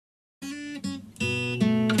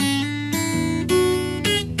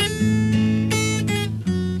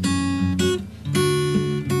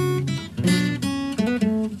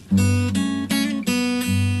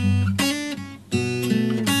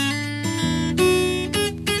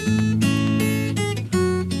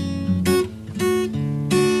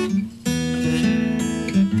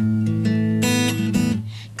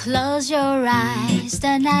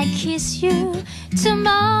when I kiss you.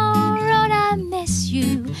 Tomorrow I miss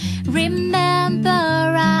you. Remember,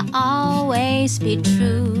 I'll always be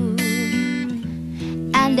true.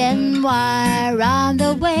 And then while on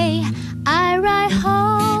the way, I ride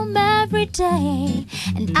home every day,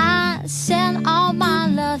 and I send all my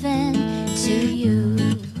loving to you.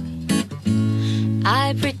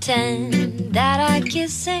 I pretend that I'm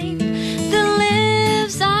kissing the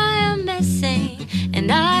lips I am missing,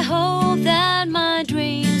 and I hope that my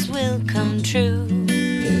dreams will come true.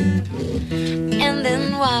 And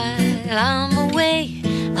then while I'm away,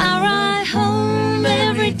 I ride home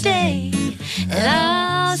every day, and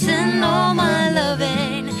I'll send all my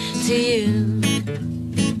loving to you.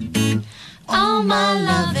 All my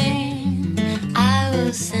loving I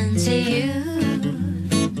will send to you.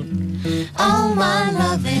 All my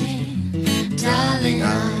loving, darling,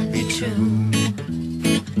 I'll be true.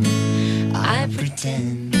 I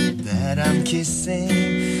pretend that I'm kissing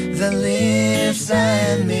the lips I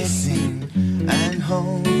am missing, and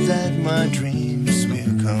hope that my dreams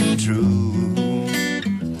will come true.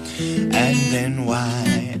 And then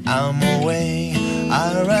while I'm away,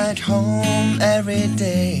 I ride home every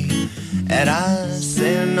day, and I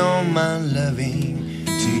send all my loving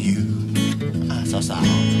to you.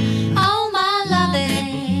 All my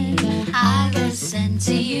loving I will send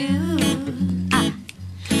to you.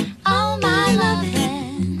 All my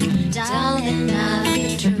loving, darling, I'll be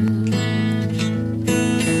true.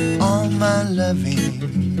 All my loving,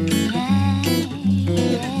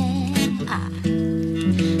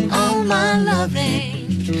 all my loving,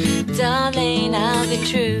 darling, I'll be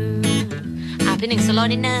true. พี่หนึ่งสโล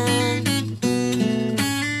ว์นิดนึง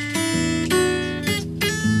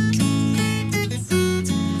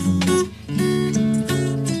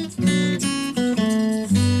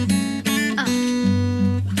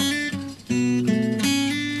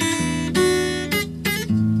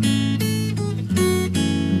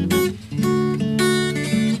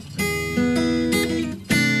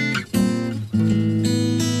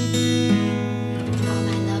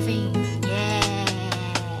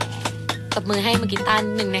ตบมือให้มือกีตาร์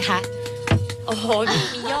หนึ่งนะคะโอ้โหมี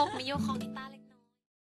โยกคอ